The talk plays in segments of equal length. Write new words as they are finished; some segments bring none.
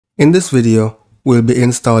In this video, we'll be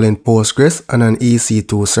installing Postgres on an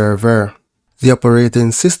EC2 server. The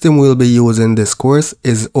operating system we'll be using this course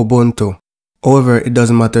is Ubuntu. However, it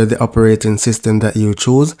doesn't matter the operating system that you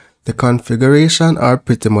choose, the configuration are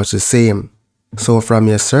pretty much the same. So from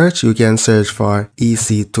your search, you can search for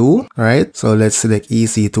EC2, right? So let's select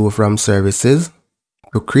EC2 from services.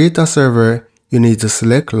 To create a server, you need to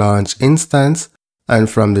select launch instance, and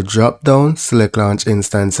from the drop down, select launch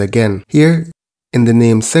instance again. Here, in the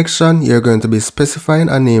name section, you're going to be specifying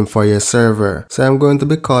a name for your server. So I'm going to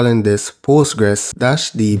be calling this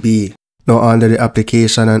Postgres-DB. Now under the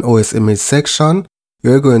application and OS image section,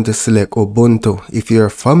 you're going to select Ubuntu. If you're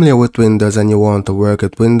familiar with Windows and you want to work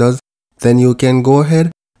with Windows, then you can go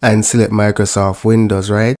ahead and select Microsoft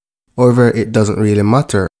Windows, right? However, it doesn't really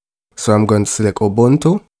matter. So I'm going to select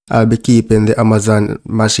Ubuntu. I'll be keeping the Amazon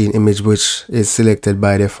machine image which is selected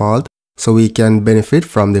by default, so we can benefit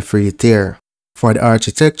from the free tier. For the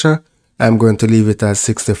architecture, I'm going to leave it as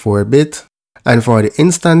 64-bit. And for the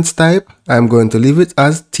instance type, I'm going to leave it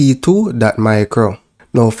as t2.micro.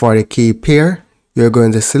 Now for the key pair, you're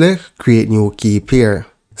going to select create new key pair.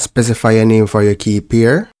 Specify a name for your key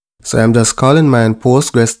pair. So I'm just calling mine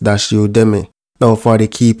Postgres-Udemy. Now for the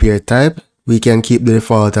key pair type, we can keep the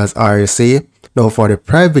default as RSA. Now for the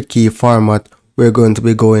private key format, we're going to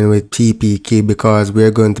be going with PPK because we're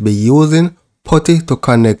going to be using PuTTY to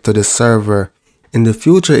connect to the server. In the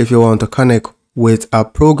future, if you want to connect with a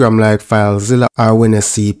program like FileZilla or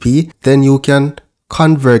WinSCP, then you can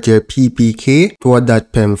convert your PPK to a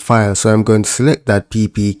 .pem file. So I'm going to select that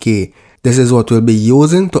PPK. This is what we'll be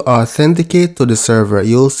using to authenticate to the server.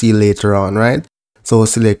 You'll see later on, right? So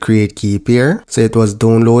select create key pair. So it was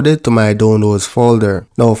downloaded to my downloads folder.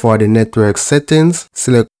 Now for the network settings,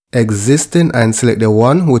 select existing and select the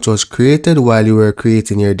one which was created while you were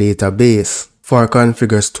creating your database. For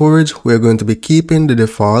configure storage, we're going to be keeping the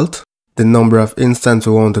default. The number of instances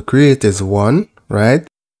we want to create is 1, right?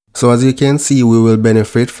 So as you can see, we will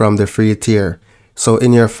benefit from the free tier. So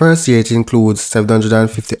in your first year, it includes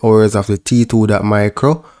 750 hours of the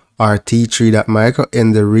T2.micro or T3.micro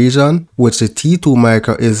in the region, which the T2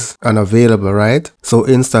 micro is unavailable, right? So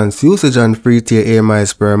instance usage on free tier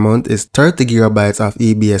AMIs per month is 30 gigabytes of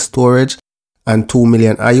EBS storage and 2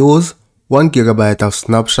 million IOs, 1 gigabyte of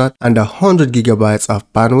snapshot, and 100 gigabytes of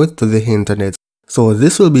bandwidth to the internet. So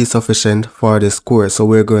this will be sufficient for this course. So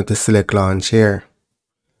we're going to select launch here.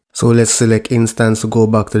 So let's select instance to go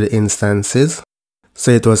back to the instances.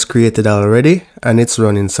 So it was created already and it's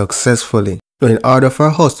running successfully. Now in order for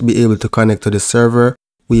us to be able to connect to the server,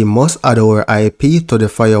 we must add our IP to the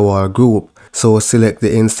firewall group. So select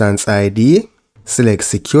the instance ID, select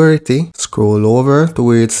security, scroll over to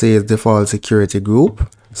where it says default security group.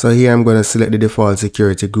 So here I'm going to select the default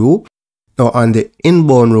security group. Now on the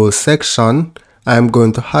inbound rules section, I'm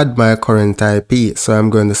going to add my current IP. So I'm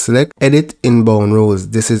going to select edit inbound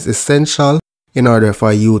rules. This is essential in order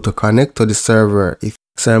for you to connect to the server.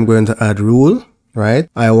 So I'm going to add rule, right?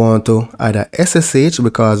 I want to add a SSH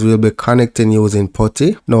because we'll be connecting using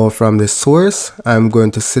PuTTY. Now from the source, I'm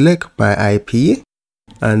going to select my IP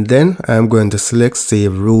and then I'm going to select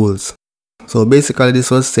save rules. So basically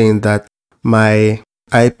this was saying that my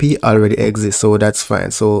IP already exists, so that's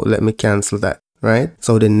fine. So let me cancel that, right?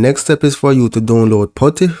 So the next step is for you to download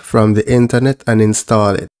PuTTY from the internet and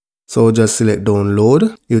install it. So just select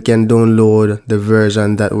download. You can download the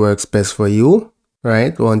version that works best for you,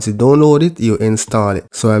 right? Once you download it, you install it.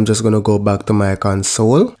 So I'm just going to go back to my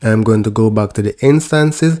console. I'm going to go back to the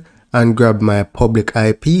instances and grab my public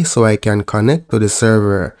IP so I can connect to the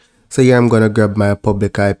server. So here I'm going to grab my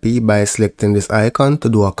public IP by selecting this icon to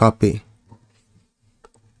do a copy.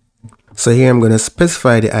 So here I'm going to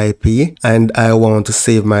specify the IP and I want to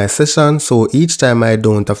save my session. So each time I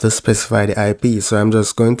don't have to specify the IP. So I'm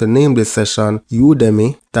just going to name this session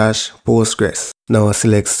Udemy-Postgres. Now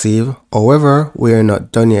select save. However, we're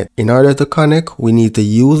not done yet. In order to connect, we need to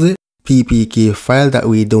use the PPK file that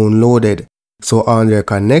we downloaded. So under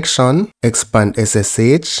connection, expand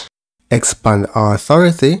SSH, expand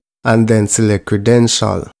authority, and then select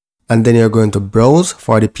credential. And then you're going to browse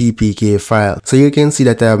for the PPK file. So you can see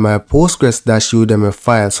that I have my Postgres-Udemy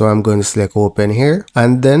file. So I'm going to select open here.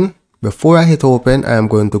 And then before I hit open, I'm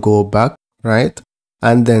going to go back, right?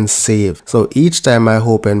 And then save. So each time I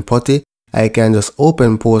open PuTTY, I can just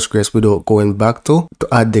open Postgres without going back to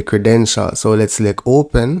add the credential. So let's select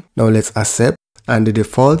open. Now let's accept. And the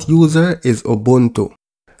default user is Ubuntu.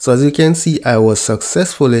 So as you can see, I was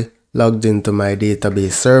successfully logged into my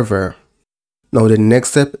database server. Now the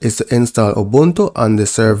next step is to install Ubuntu on the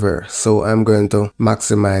server. So I'm going to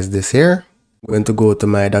maximize this here. I'm going to go to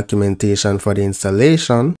my documentation for the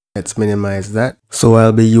installation. Let's minimize that. So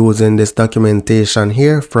I'll be using this documentation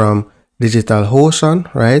here from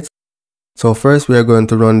DigitalOcean, right? So first we are going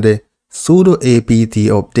to run the sudo apt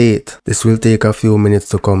update. This will take a few minutes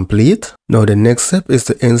to complete. Now the next step is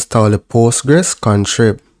to install the Postgres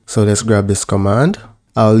contrib. So let's grab this command.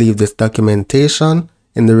 I'll leave this documentation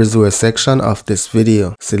in the resource section of this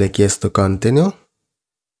video. Select yes to continue.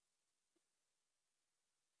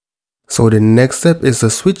 So the next step is to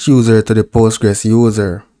switch user to the Postgres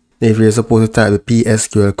user. If you're supposed to type the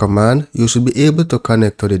psql command, you should be able to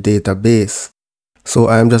connect to the database. So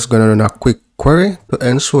I'm just going to run a quick query to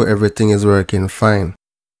ensure everything is working fine.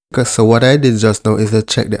 So what I did just now is to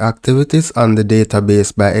check the activities on the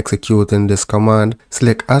database by executing this command,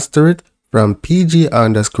 select asterisk from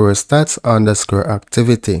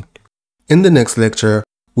pg_stats_activity. In the next lecture,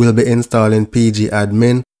 we'll be installing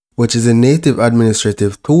pgadmin, which is a native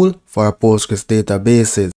administrative tool for Postgres databases.